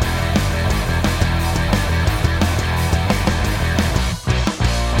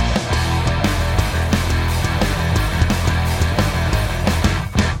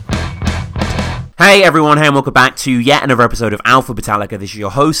Hey everyone, hey and welcome back to yet another episode of Alpha Betallica. This is your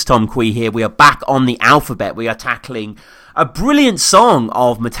host, Tom Quee here. We are back on the alphabet. We are tackling a brilliant song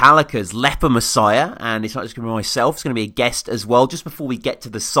of Metallica's Leper Messiah, and it's not just going to be myself, it's going to be a guest as well. Just before we get to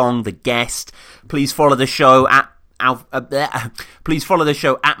the song, the guest, please follow the show at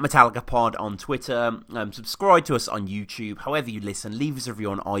Metallica Pod on Twitter. Subscribe to us on YouTube. However you listen, leave us a review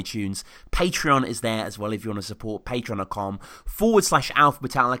on iTunes. Patreon is there as well if you want to support. Patreon.com/Alpha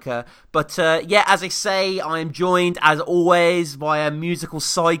Betallica. But as I say, I am joined as always by a musical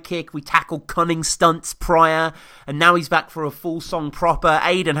sidekick. We tackled cunning stunts prior, and now he's back for a full song proper.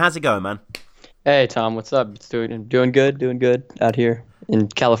 Aiden, how's it going, man? Hey Tom, what's up? It's doing good out here in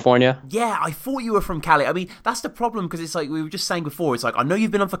California. Yeah, I thought you were from Cali. I mean, that's the problem, because it's like we were just saying before, it's like, I know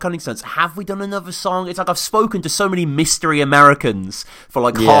you've been on for Cunning Stunts. Have we done another song? It's like I've spoken to so many mystery Americans for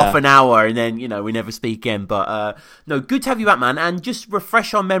like half an hour, and then, we never speak again. But no, good to have you back, man. And just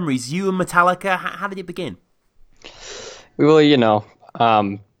refresh our memories. You and Metallica, how did it begin? Well,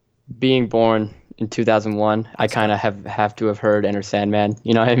 being born in 2001, I kind of have to have heard Enter Sandman.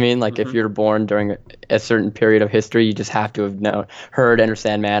 You know what I mean? Like, if you're born during a certain period of history, you just have to have heard Enter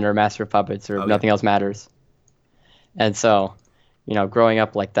Sandman or Master of Puppets or Nothing Else Matters. And so, growing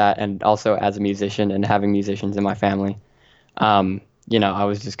up like that, and also as a musician and having musicians in my family, I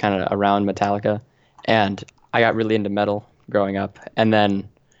was just kind of around Metallica, and I got really into metal growing up. And then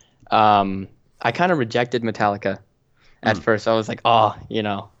I kind of rejected Metallica at first. I was like,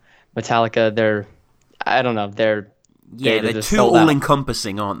 Metallica, they're too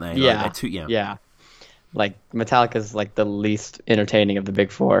all-encompassing, aren't they? Yeah. Like, Metallica's like the least entertaining of the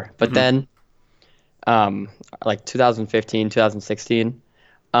big four. But then, 2015, 2016,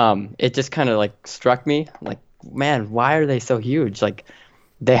 it just kind of like struck me, like, man, why are they so huge? Like,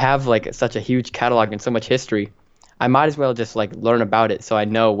 they have like such a huge catalog and so much history. I might as well just like learn about it so I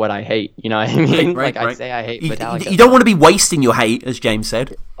know what I hate. You know what I mean? Right. I say I hate Metallica. You don't want to be wasting your hate, as James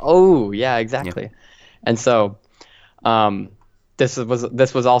said. Oh yeah, exactly. Yeah. And so, this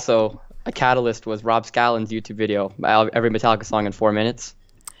was also a catalyst. Was Rob Scallon's YouTube video, every Metallica song in 4 minutes.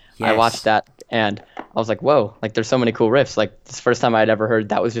 Yes. I watched that and I was like, whoa! Like, there's so many cool riffs. Like, it's the first time I'd ever heard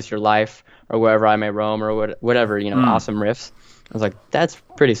 "That Was Just Your Life" or "Wherever I May Roam" or whatever. Awesome riffs. I was like, that's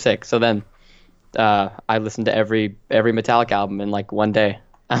pretty sick. So then, I listened to every Metallica album in like one day.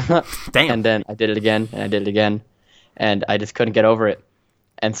 Damn. And then I did it again, and I did it again, and I just couldn't get over it.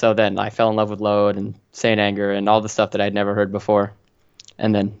 And so then I fell in love with Load and Saint Anger and all the stuff that I'd never heard before.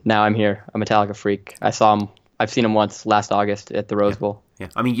 And then now I'm here, a Metallica freak. I've seen him once last August at the Rose Bowl. Yeah.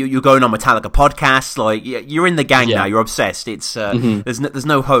 I mean, you're going on Metallica podcasts, like, you're in the gang now, you're obsessed. It's there's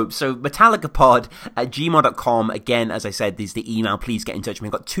no hope. So metallicapod@gmail.com, again, as I said, is the email. Please get in touch with me.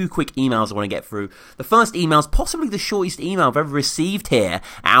 I've got 2 quick emails I want to get through. The first email is possibly the shortest email I've ever received here at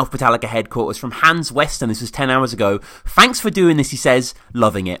Alpha Betallica headquarters, from Hans Weston. This was 10 hours ago. Thanks for doing this, he says.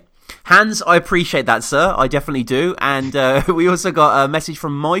 Loving it. Hans, I appreciate that, sir. I definitely do. And we also got a message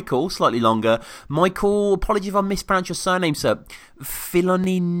from Michael, slightly longer. Michael, apologies if I mispronounced your surname, sir.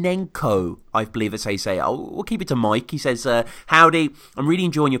 Filoninenko, I believe that's how you say it. We'll keep it to Mike. He says, howdy, I'm really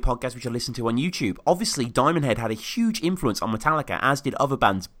enjoying your podcast, which I listen to on YouTube. Obviously, Diamond Head had a huge influence on Metallica, as did other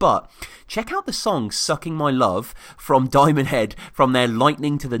bands, but check out the song Sucking My Love from Diamond Head from their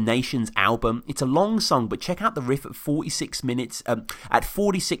Lightning to the Nations album. It's a long song, but check out the riff at 46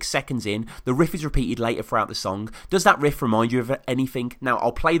 seconds in. The riff is repeated later throughout the song. Does that riff remind you of anything? Now,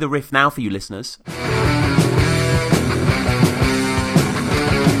 I'll play the riff now for you listeners.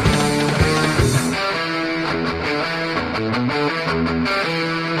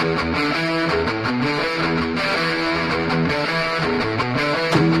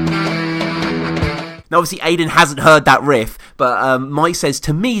 Now, obviously, Aiden hasn't heard that riff, but Mike says,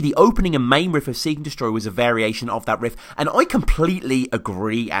 to me, the opening and main riff of Seek and Destroy was a variation of that riff, and I completely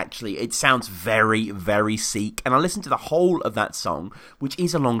agree, actually. It sounds very, very Seek, and I listened to the whole of that song, which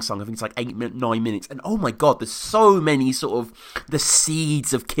is a long song. I think it's like 9 minutes, and oh my god, there's so many sort of the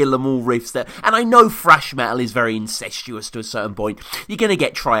seeds of Kill 'Em All riffs there, and I know thrash metal is very incestuous to a certain point. You're going to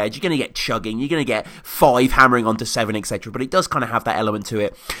get triads, you're going to get chugging, you're going to get 5 hammering onto 7, etc., but it does kind of have that element to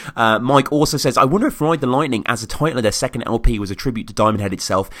it. Mike also says, I wonder if Ride the Lightning as the title of their second LP was a tribute to Diamond Head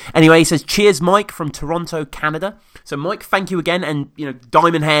itself. Anyway, he says, cheers, Mike, from Toronto, Canada. So, Mike, thank you again. And,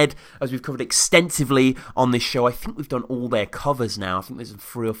 Diamond Head, as we've covered extensively on this show, I think we've done all their covers now. I think there's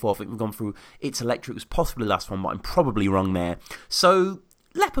 3 or 4. I think we've gone through It's Electric, was possibly the last one, but I'm probably wrong there. So,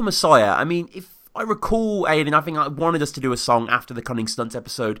 Leper Messiah, I mean, if I recall, Aiden, I think I wanted us to do a song after the Cunning Stunts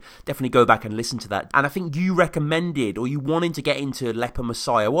episode. Definitely go back and listen to that. And I think you recommended, or you wanted to get into Leper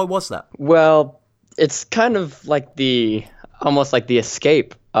Messiah. Why was that? Well, it's kind of like almost like the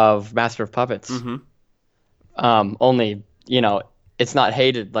escape of Master of Puppets. Only, it's not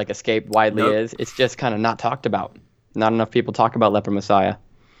hated like Escape widely Nope. is. It's just kind of not talked about. Not enough people talk about Leper Messiah.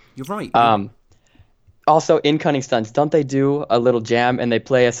 You're right. Also, in Cunning Stunts, don't they do a little jam and they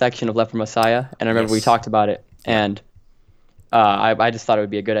play a section of Leper Messiah? And I remember we Yes. talked about it, and I just thought it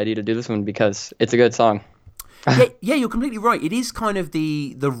would be a good idea to do this one because it's a good song. Yeah, you're completely right. It is kind of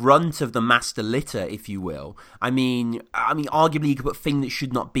the runt of the master litter, if you will. I mean, arguably you could put Thing That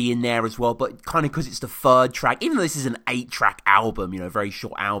Should Not Be in there as well, but kind of because it's the third track, even though this is an 8-track album, a very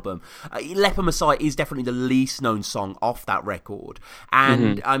short album, Leper Messiah is definitely the least known song off that record.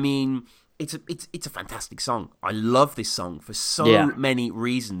 And I mean, it's a fantastic song. I love this song for so many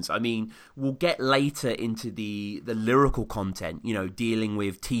reasons. I mean, we'll get later into the lyrical content, dealing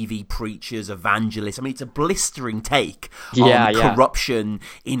with TV preachers, evangelists. I mean, it's a blistering take on corruption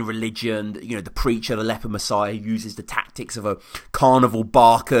in religion. The preacher, the leper messiah, uses the tactics of a carnival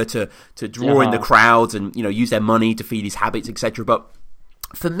barker to draw in the crowds and, use their money to feed his habits, etc. But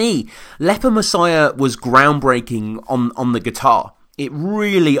for me, Leper Messiah was groundbreaking on the guitar. It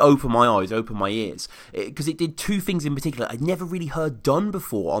really opened my eyes, opened my ears, because it did two things in particular I'd never really heard done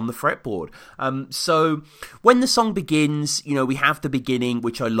before on the fretboard. So when the song begins, we have the beginning,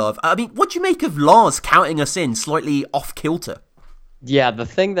 which I love. I mean, what do you make of Lars counting us in slightly off kilter? Yeah, the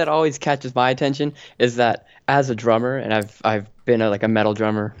thing that always catches my attention is that as a drummer, and I've been a metal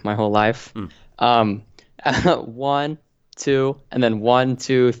drummer my whole life, 1, 2, and then 1,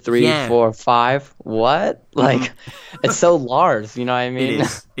 2, 3, 4, 5. What? Like, it's so Lars, you know what I mean?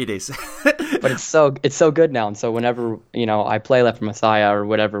 It is. But it's so good now. And so whenever, I play Leper Messiah or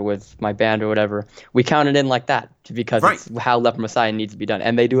whatever with my band or whatever, we count it in like that because it's how Leper Messiah needs to be done.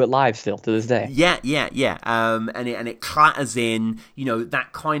 And they do it live still to this day. Yeah. And it clatters in, that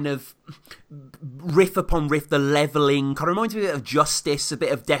kind of riff upon riff, the leveling, kind of reminds me a bit of Justice, a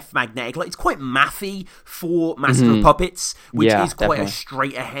bit of Death Magnetic. Like, it's quite mathy for Master of Puppets, which is quite a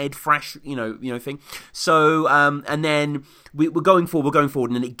straight ahead, fresh, thing. So, and then we're going forward,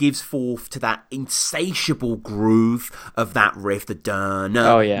 and then it gives forth to that insatiable groove of that riff, the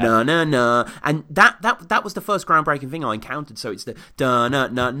na, and that was the first groundbreaking thing I encountered. So it's the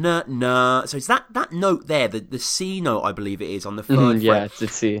na. So it's that note there, the C note, I believe it is on the third fret. It's a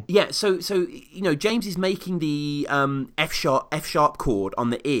C. Yeah, so James is making the F sharp chord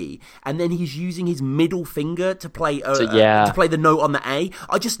on the E, and then he's using his middle finger to play the note on the A.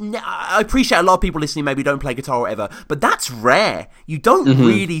 I appreciate a lot of people listening maybe don't play guitar or whatever, but that's rare. You don't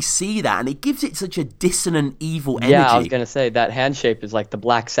really see that, and it gives it such a dissonant, evil energy. Yeah, I was gonna say that hand shape is like the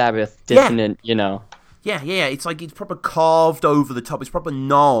Black Sabbath dissonant, Yeah, it's like it's proper carved over the top. It's proper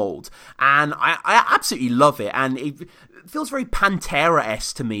gnarled, and I absolutely love it. And it feels very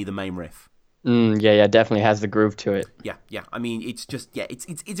Pantera-esque to me, the main riff. Definitely has the groove to it. Yeah. I mean, it's just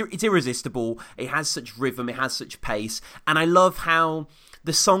it's irresistible. It has such rhythm. It has such pace, and I love how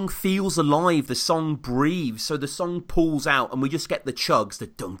the song feels alive. The song breathes. So the song pulls out, and we just get the chugs, the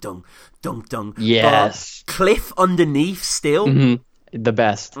dung dung dung dung. Yes. Cliff underneath still. The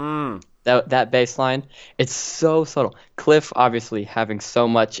best. That bass line, it's so subtle. Cliff, obviously, having so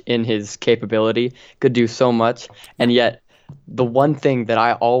much in his capability, could do so much, and yet the one thing that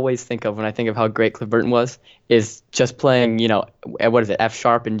I always think of when I think of how great Cliff Burton was is just playing, what is it, F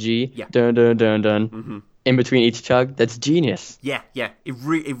sharp and G, dun dun dun dun, in between each chug. That's genius. Yeah, it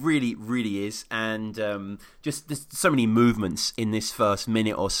really, really is, and just there's so many movements in this first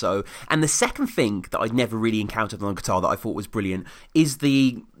minute or so. And the second thing that I'd never really encountered on guitar that I thought was brilliant is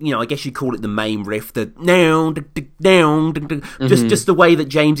the, I guess you'd call it the main riff, the just the way that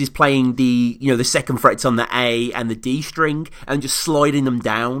James is playing the, the second frets on the A and the D string and just sliding them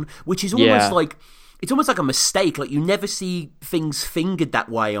down, which is almost like. It's almost like a mistake. Like, you never see things fingered that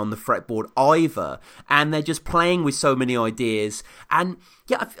way on the fretboard either. And they're just playing with so many ideas. And,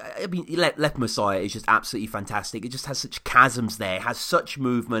 I mean, Leper Messiah is just absolutely fantastic. It just has such chasms there. It has such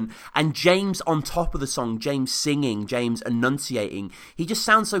movement. And James on top of the song, James singing, James enunciating, he just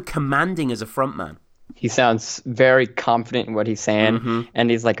sounds so commanding as a frontman. He sounds very confident in what he's saying.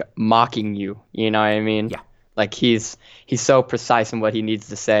 And he's, like, mocking you. You know what I mean? Yeah. Like, he's so precise in what he needs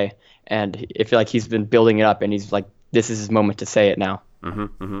to say. And I feel like he's been building it up, and he's like, this is his moment to say it now.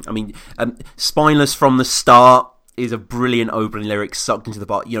 I mean, Spineless from the Start is a brilliant opening lyric sucked into the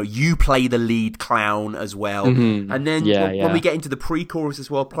part. You play the lead clown as well. And then when we get into the pre-chorus as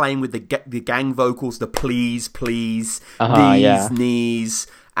well, playing with the gang vocals, the please, knees.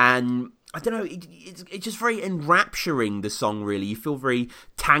 And I don't know, it's just very enrapturing, the song, really. You feel very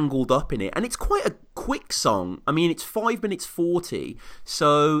tangled up in it. And it's quite a quick song. I mean, it's 5 minutes 40,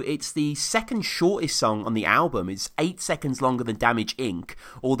 so it's the second shortest song on the album. It's 8 seconds longer than Damage Inc.,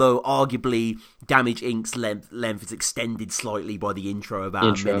 although arguably Damage Inc.'s length is extended slightly by the intro,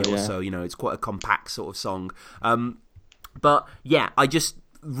 about a minute or so. You know, it's quite a compact sort of song. But yeah, I just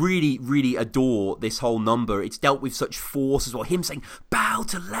really, really adore this whole number. It's dealt with such force as well. Him saying, "Bow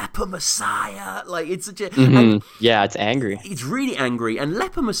to Leper Messiah." Like, it's such a... Yeah, it's angry. It's really angry. And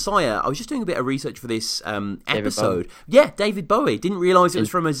Leper Messiah, I was just doing a bit of research for this episode. Yeah, David Bowie. Didn't realise it was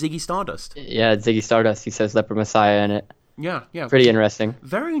from a Ziggy Stardust. Yeah, Ziggy Stardust. He says Leper Messiah in it. Yeah. Pretty interesting.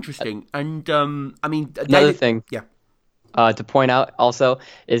 Very interesting. And, I mean... Another thing Yeah. To point out also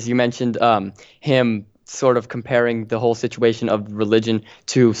is you mentioned him sort of comparing the whole situation of religion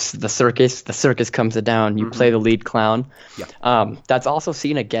to the circus. The circus comes down. You play the lead clown. Yeah. That's also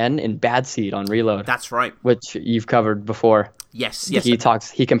seen again in Bad Seed on Reload. That's right. Which you've covered before. Yes.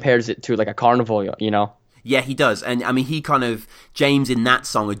 He compares it to like a carnival, you know. Yeah, he does. And I mean, James in that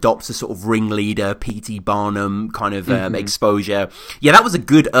song adopts a sort of ringleader, P.T. Barnum kind of exposure. Yeah, that was a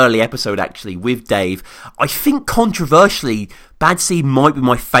good early episode, actually, with Dave. I think, controversially, Bad Seed might be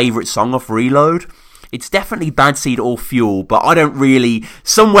my favourite song off Reload. It's definitely Bad Seed or Fuel, but I don't really...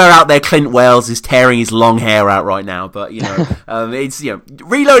 Somewhere out there, Clint Wales is tearing his long hair out right now, but, you know, it's, you know,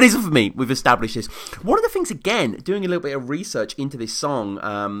 Reload isn't for me. We've established this. One of the things, again, doing a little bit of research into this song,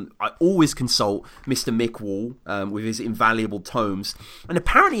 I always consult Mr. Mick Wall with his invaluable tomes, and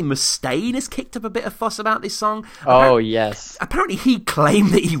apparently Mustaine has kicked up a bit of fuss about this song. Yes. Apparently he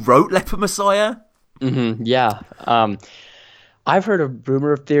claimed that he wrote Leper Messiah. Yeah. I've heard a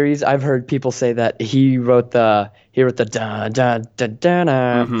rumor of theories. I've heard people say that he wrote the da da da da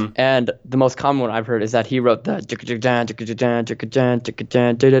da, and the most common one I've heard is that he wrote the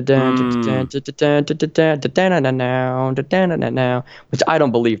which I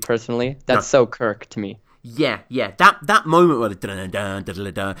don't believe personally. That's so Kirk to me. Yeah. That moment where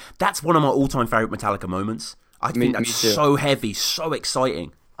the that's one of my all-time favorite Metallica moments. I think that's so heavy, so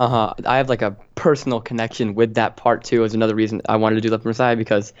exciting. I have like a personal connection with that part too. Is another reason I wanted to do Leper Messiah,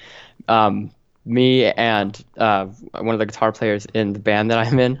 because me and one of the guitar players in the band that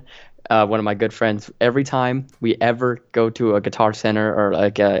I'm in, one of my good friends, every time we ever go to a Guitar Center or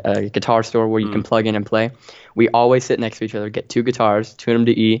like a guitar store where you can plug in and play, we always sit next to each other, get two guitars, tune them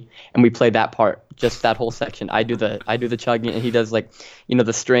to E, and we play that part, just that whole section. I do the chugging, and he does, like, you know,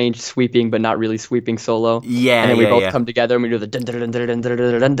 the strange sweeping but not really sweeping solo. Yeah, and then we both come together and we do the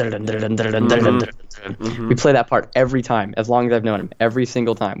we play that part every time, as long as I've known him. Every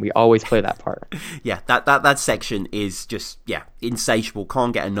single time, we always play that part. Yeah, that section is just insatiable.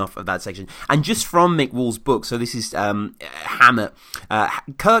 Can't get enough of that section. And just from Mick Wall's book, so this is Hammett.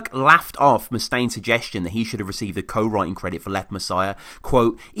 Kirk laughed off Mustaine's suggestion that he should have received a co-writing credit for Leper Messiah.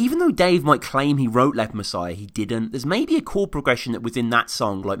 Quote, "Even though Dave might claim he wrote Leper Messiah, he didn't. There's maybe a chord progression that was in that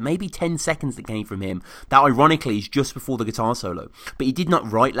song, like maybe 10 seconds that came from him, that ironically is just before the guitar solo. But he did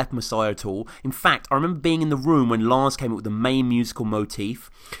not write Leper Messiah at all. In fact, I remember being in the room when Lars came up with the main musical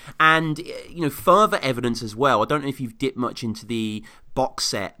motif. And, you know, further evidence as well. I don't know if you've dipped much into the box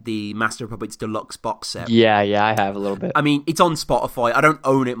set, the Master of Puppets Deluxe box set. Yeah, I have a little bit. I mean, it's on Spotify. I don't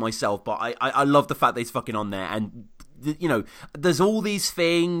own it myself, but I love the fact that it's fucking on there. And, you know, there's all these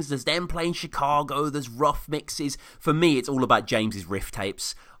things. There's them playing Chicago. There's rough mixes. For me, it's all about James's riff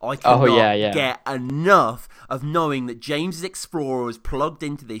tapes. I cannot get enough of knowing that James's Explorer is plugged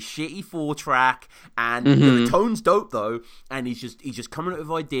into this shitty 4-track, and you know, the tone's dope though, and he's just coming up with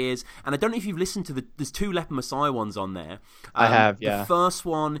ideas. And I don't know if you've listened to there's 2 Leper Messiah ones on there. I have, yeah. The first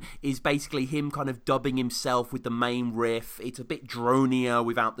one is basically him kind of dubbing himself with the main riff. It's a bit dronier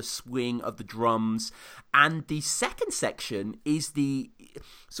without the swing of the drums. And the second section is the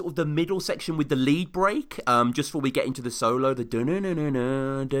sort of the middle section with the lead break, just before we get into the solo, the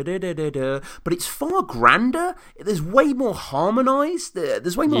but it's far grander. There's way more harmonized.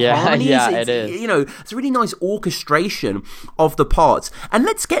 There's way more harmonies. It is. You know, it's a really nice orchestration of the parts. And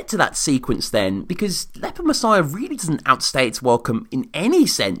let's get to that sequence then, because Leper Messiah really doesn't outstay its welcome in any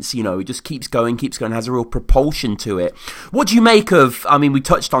sense. You know, it just keeps going, has a real propulsion to it. What do you make of? I mean, we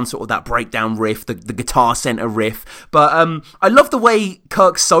touched on sort of that breakdown riff, the guitar center riff, but I love the way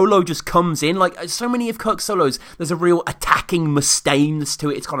Kirk's solo just comes in. Like so many of Kirk's solos, there's a real attacking Mustaine to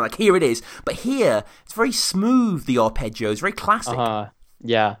it. It's kind of like, here it is, but here it's very smooth. The arpeggio is very classic.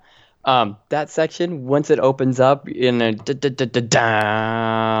 Yeah. That section, once it opens up in a down,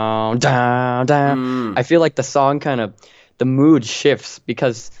 down, down, I feel like the song kind of, the mood shifts,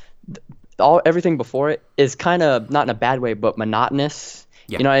 because everything before it is kind of, not in a bad way, but monotonous.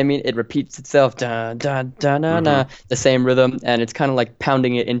 Yeah. You know what I mean? It repeats itself, da da da da da, the same rhythm, and it's kind of like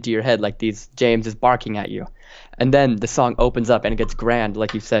pounding it into your head, like these James is barking at you. And then the song opens up and it gets grand,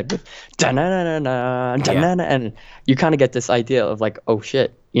 like you said, with da na na na na da na na, and you kind of get this idea of like, oh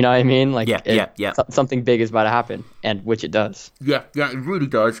shit, you know what I mean? Like, something big is about to happen, and which it does. Yeah, it really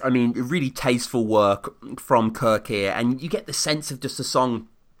does. I mean, really tasteful work from Kirk here, and you get the sense of just the song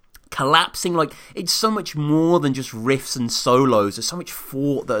collapsing. Like, it's so much more than just riffs and solos. There's so much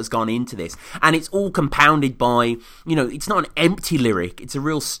thought that has gone into this, and it's all compounded by, you know, it's not an empty lyric, it's a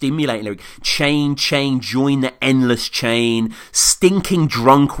real stimulating lyric. Chain, join the endless chain, stinking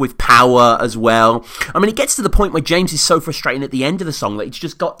drunk with power as well. I mean, it gets to the point where James is so frustrating at the end of the song that it's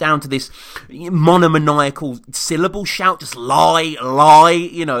just got down to this monomaniacal syllable shout, just lie,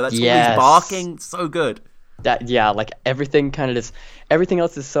 you know, that's all he's barking. So good. Like everything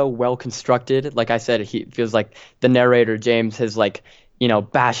else is so well constructed. Like I said, he feels like the narrator James is like, you know,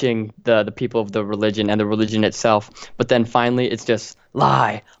 bashing the people of the religion and the religion itself, but then finally it's just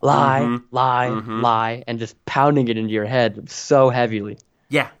lie, and just pounding it into your head so heavily.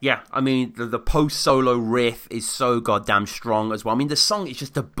 Yeah. I mean, the post-solo riff is so goddamn strong as well. I mean, the song is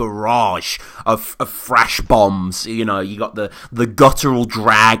just a barrage of thrash bombs. You know, you got the guttural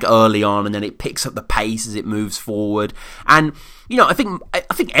drag early on, and then it picks up the pace as it moves forward. And, you know, I think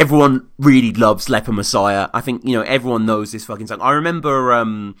everyone really loves Leper Messiah. I think, you know, everyone knows this fucking song. I remember,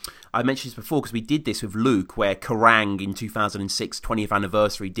 I mentioned this before because we did this with Luke, where Kerrang in 2006 20th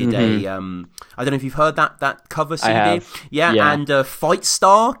anniversary did a I don't know if you've heard that cover CD. I have. Yeah, and Fight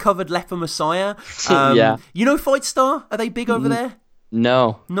Star covered Leper Messiah. You know Fight Star? Are they big over there?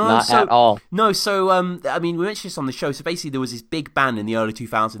 No, not at all. No, so I mean, we mentioned this on the show. So basically, there was this big band in the early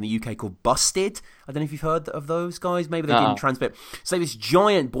 2000s in the UK called Busted. I don't know if you've heard of those guys. Maybe they didn't transmit. So this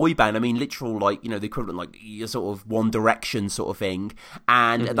giant boy band. I mean, literal, like, you know, the equivalent, like, your sort of One Direction sort of thing.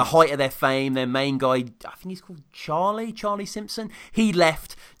 And at the height of their fame, their main guy, I think he's called Charlie Simpson. He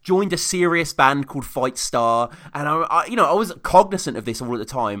left, joined a serious band called Fight Star, and I was cognizant of this all at the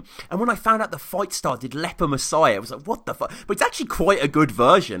time. And when I found out that Fight Star did Leper Messiah, I was like, what the fuck? But it's actually quite a good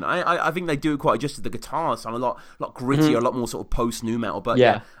version. I think they do it quite just. The guitars sound a lot grittier, a lot more sort of post nu metal. But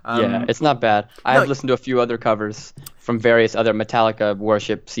it's not bad. I've listened to a few other covers from various other Metallica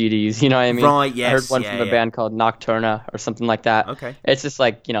worship CDs. You know what I mean? Right. Yes. I heard one from a band called Nocturna or something like that. Okay. It's just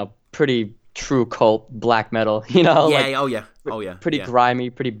like, you know, pretty true cult black metal. You know? Yeah. Pretty grimy,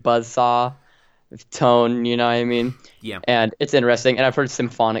 pretty buzzsaw tone, you know what I mean? Yeah. And it's interesting. And I've heard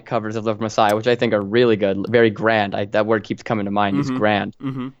symphonic covers of Leper Messiah, which I think are really good, very grand. That word keeps coming to mind, is grand.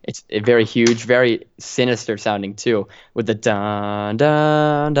 It's very huge, very sinister sounding too, with the dun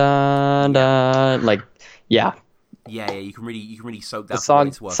dun dun dun, like, Yeah, you can really soak that.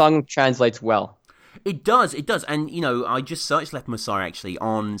 The song translates well. It does, and, you know, I just searched Leper Messiah actually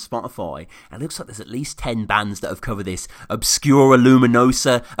on Spotify, and it looks like there's at least 10 bands that have covered this. Obscura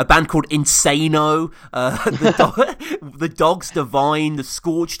Luminosa, a band called Insano, the Dogs Divine, the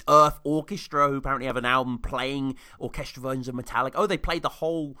Scorched Earth Orchestra, who apparently have an album playing orchestral versions of Metallica. Oh, they played the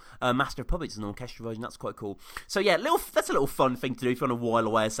whole Master of Puppets in an orchestral version. That's quite cool. So yeah, that's a little fun thing to do if you want to while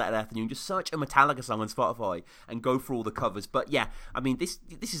away a Saturday afternoon. Just search a Metallica song on Spotify and go through all the covers. But yeah, I mean, this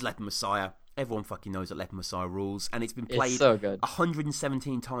is Leper Messiah. Everyone fucking knows that Leper Messiah rules, and it's been played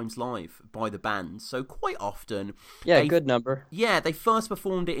 117 times live by the band, so quite often. Yeah, good number. Yeah, they first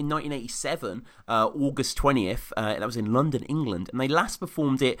performed it in 1987, August 20th. That was in London, England, and they last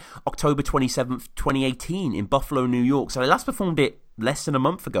performed it October 27th, 2018 in Buffalo, New York. So they last performed it less than a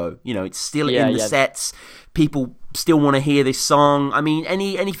month ago. You know, it's still in the sets. People still want to hear this song. I mean,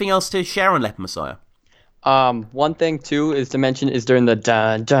 anything else to share on Leper Messiah? One thing too is to mention is during the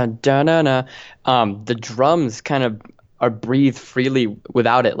dun dun dun dun dun, the drums kind of are breathed freely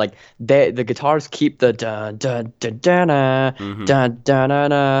without it. Like the guitars keep the dun dun dun dun dun dun dun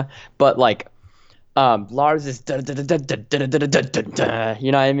dun, but like Lars is dun dun dun dun dun dun dun dun dun.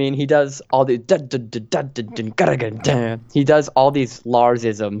 You know what I mean? He does all the dun dun dun dun dun dun dun. He does all these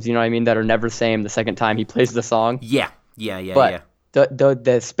Lars-isms, you know what I mean, that are never same the second time he plays the song. Yeah. But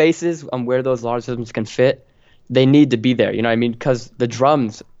the spaces on where those Lars-isms can fit, they need to be there, you know what I mean? Because the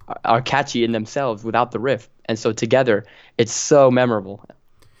drums are catchy in themselves without the riff, and so together it's so memorable.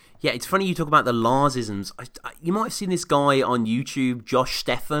 Yeah, it's funny you talk about the Lars-isms. You might have seen this guy on YouTube, Josh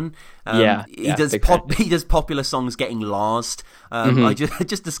Stefan. He does popular songs getting Larsed. I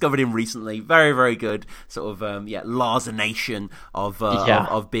just discovered him recently. Very, very good sort of Larsination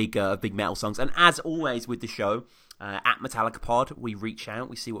of big metal songs. And as always with the show, At Metallica Pod, we reach out,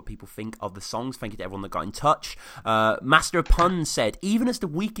 we see what people think of the songs. Thank you to everyone that got in touch. Master of Puns said, even as the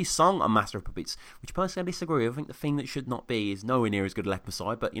weakest song on Master of Puppets, which personally I disagree with. I think the thing that should not be is nowhere near as good as Left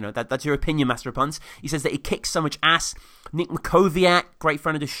Messiah, but that's your opinion, Master of Puns. He says that it kicks so much ass. Nick Makoviak, great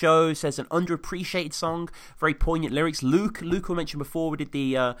friend of the show, says an underappreciated song, very poignant lyrics. Luke, who I mentioned before, we did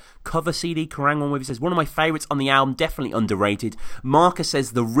the cover CD Kerrang one with, he says, one of my favourites on the album, definitely underrated. Marcus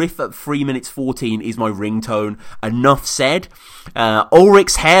says the riff at 3 minutes 14 is my ringtone. Enough said.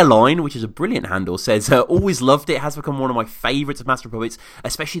 Ulrich's Hairline, which is a brilliant handle, says, always loved it, has become one of my favourites of Master of Puppets,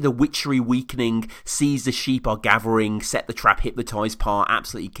 especially the witchery weakening, sees the sheep are gathering, set the trap, hypnotise part,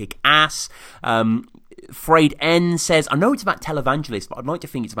 absolutely kick ass. Frayed N says, I know it's about televangelists, but I'd like to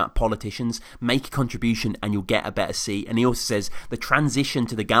think it's about politicians. Make a contribution and you'll get a better seat. And he also says, the transition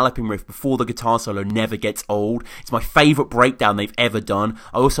to the galloping riff before the guitar solo never gets old. It's my favourite breakdown they've ever done.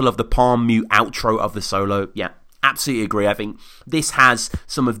 I also love the palm mute outro of the solo. Yeah, absolutely agree. I think this has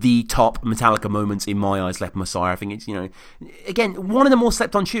some of the top Metallica moments in my eyes, Left Messiah. I think it's, again, one of the more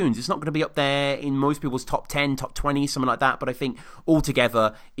slept on tunes. It's not going to be up there in most people's top 10, top 20, something like that. But I think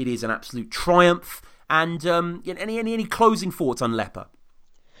altogether, it is an absolute triumph. And any closing thoughts on Leper?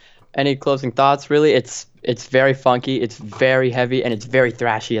 Any closing thoughts? Really, it's very funky, it's very heavy, and it's very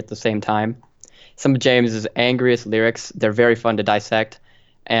thrashy at the same time. Some of James's angriest lyrics, they're very fun to dissect,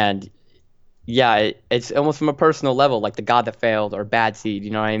 and yeah, it's almost from a personal level, like The God That Failed or Bad Seed. You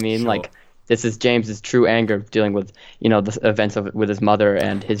know what I mean? Sure. Like, this is James's true anger dealing with the events with his mother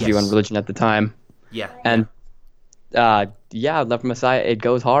and his view on religion at the time. Yeah, and Left Messiah, it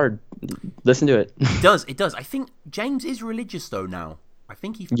goes hard. Listen to it. It does. I think James is religious though now. I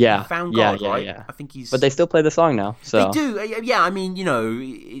think he found God, right? Yeah. I think he's. But they still play the song now. So they do. Yeah, I mean,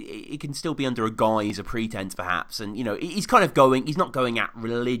 it can still be under a guise, a pretense, perhaps, and he's kind of going. He's not going at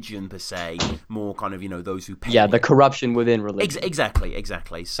religion per se. More kind of those who pay. Yeah, the corruption within religion.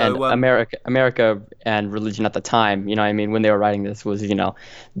 Exactly. So and America and religion at the time. When they were writing this was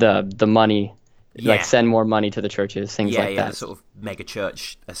the money. Yeah. Like send more money to the churches, things like that. The sort of mega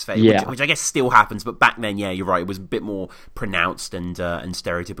church sphere, which I guess still happens, but back then, you're right, it was a bit more pronounced and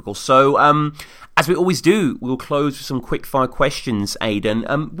stereotypical. So, as we always do, we'll close with some quick fire questions. Aidan,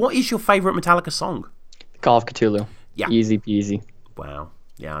 what is your favourite Metallica song? Call of Cthulhu. Yeah, easy peasy. Wow.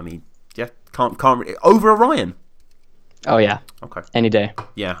 Yeah, I mean, can't over Orion. Oh yeah. Okay. Any day.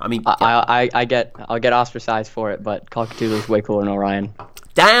 Yeah, I mean, I'll get ostracized for it, but Call of Cthulhu is way cooler than Orion.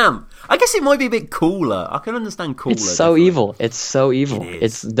 Damn! I guess it might be a bit cooler. I can understand cooler. It's so evil. It's so evil.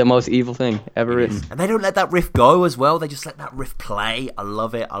 It's the most evil thing ever written. And they don't let that riff go as well. They just let that riff play. I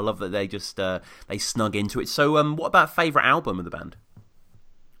love it. I love that they just they snug into it. So, what about favourite album of the band?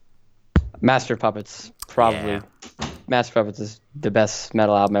 Master of Puppets, probably. Yeah. Master of Puppets is the best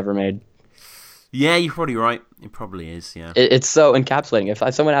metal album ever made. Yeah, you're probably right. It probably is. Yeah. It's so encapsulating.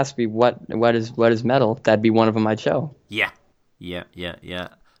 If someone asked me what is metal, that'd be one of them I'd show. Yeah.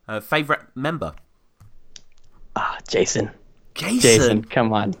 Favorite member? Jason. Jason,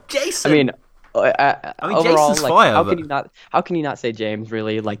 come on. Jason. I mean, overall, Jason's fire. How can you not say James?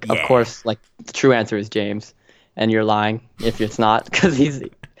 Really, like, of course, like the true answer is James, and you're lying if it's not, because he's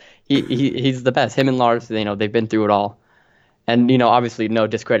the best. Him and Lars, they've been through it all, and obviously no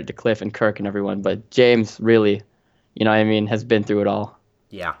discredit to Cliff and Kirk and everyone, but James really, has been through it all.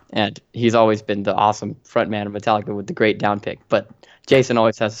 Yeah. And he's always been the awesome frontman of Metallica with the great down pick. But Jason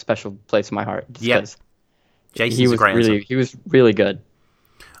always has a special place in my heart. Yeah. Jason's a great answer. He was really good.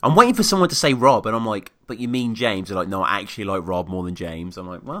 I'm waiting for someone to say Rob, and I'm like, but you mean James? They're like, no, I actually like Rob more than James. I'm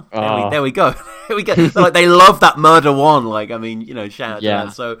like, well, there we go. Here we go. Like, they love that Murder One. Like, I mean, shout out to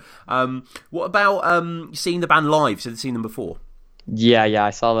that. So, what about seeing the band live? So you've seen them before? Yeah,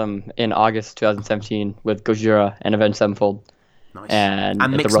 I saw them in August 2017 with Gojira and Avenged Sevenfold. Nice. And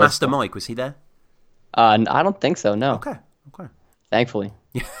Mixmaster Mike, was he there? I don't think so, no. Okay. Thankfully.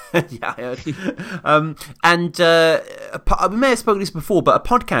 Yeah, I heard. We may have spoken this before, but a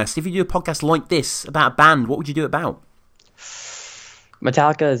podcast, if you do a podcast like this about a band, what would you do it about?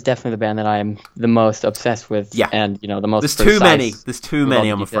 Metallica is definitely the band that I am the most obsessed with. Yeah. And, the most There's too many.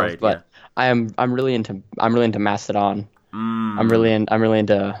 I'm afraid. But yeah. I'm really into Mastodon. I'm really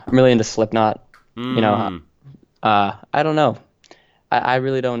into Slipknot. I don't know. I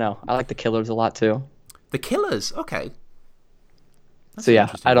really don't know. I like the Killers a lot too. The Killers, okay. That's So an yeah,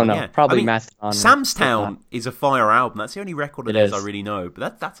 interesting I don't one, know. yeah. Probably I mean, Mastodon. or Sam's Slipknot. Town is a fire album. That's the only record of It theirs I is. really know.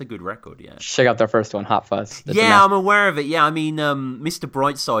 But that's a good record, yeah. Check out their first one, Hot Fuzz. That's a Yeah, I'm master. aware of it. Yeah, I mean, Mr.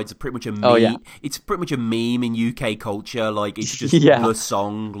 Brightside's pretty much a meme. Oh yeah. It's pretty much a meme in UK culture. Like, it's just Yeah. the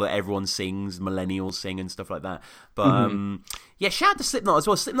song that everyone sings, millennials sing and stuff like that. But yeah, shout out to Slipknot as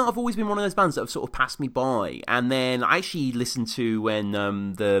well. Slipknot have always been one of those bands that have sort of passed me by. And then I actually listened to when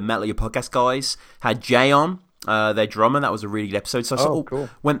the Metal Your Podcast guys had Jay on. Their drummer. That was a really good episode. So I sort of cool.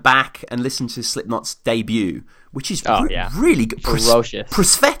 went back and listened to Slipknot's debut, which is Yeah. really good. Ferocious.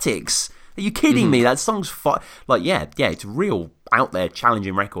 Prosthetics. Are you kidding me? That song's it's a real out there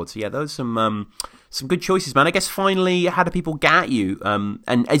challenging record. So yeah, those are some good choices, man. I guess finally, how do people get at you?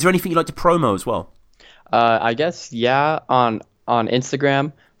 And is there anything you'd like to promo as well? I guess yeah. On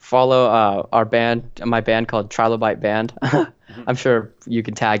Instagram, follow our band, my band called Trilobite Band. I'm sure you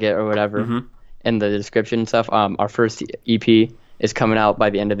can tag it or whatever in the description and stuff. Our first EP is coming out by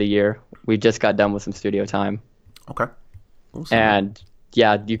the end of the year. We just got done with some studio time. Okay. Awesome. And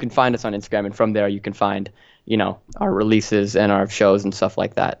yeah, you can find us on Instagram, and from there you can find, our releases and our shows and stuff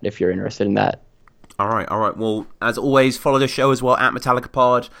like that if you're interested in that. All right. Well, as always, follow the show as well at Metallica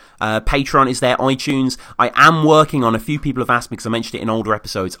Pod. Patreon is there, iTunes. I am working on, a few people have asked me because I mentioned it in older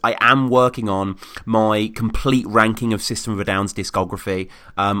episodes, I am working on my complete ranking of System of a Down's discography.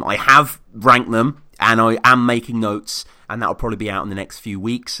 I have ranked them, and I am making notes, and that'll probably be out in the next few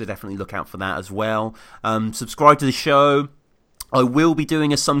weeks, so definitely look out for that as well. Subscribe to the show. I will be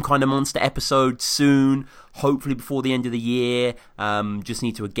doing some kind of monster episode soon, hopefully before the end of the year. Just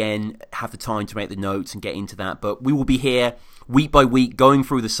need to, again, have the time to make the notes and get into that. But we will be here week by week going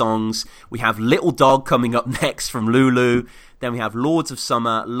through the songs. We have Little Dog coming up next from Lulu. Then we have Lords of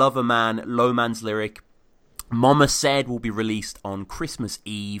Summer, Lover Man, Low Man's Lyric. Mama Said will be released on Christmas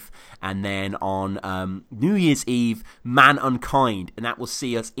Eve, and then on New Year's Eve, Man Unkind, and that will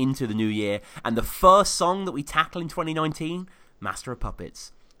see us into the new year. And the first song that we tackle in 2019, Master of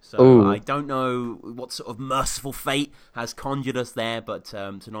Puppets. So Ooh. I don't know what sort of merciful fate has conjured us there, but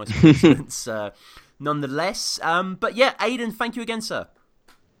it's a nice coincidence nonetheless. But yeah, Aidan, thank you again, sir.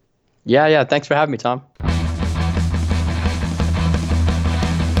 Yeah. Thanks for having me, Tom.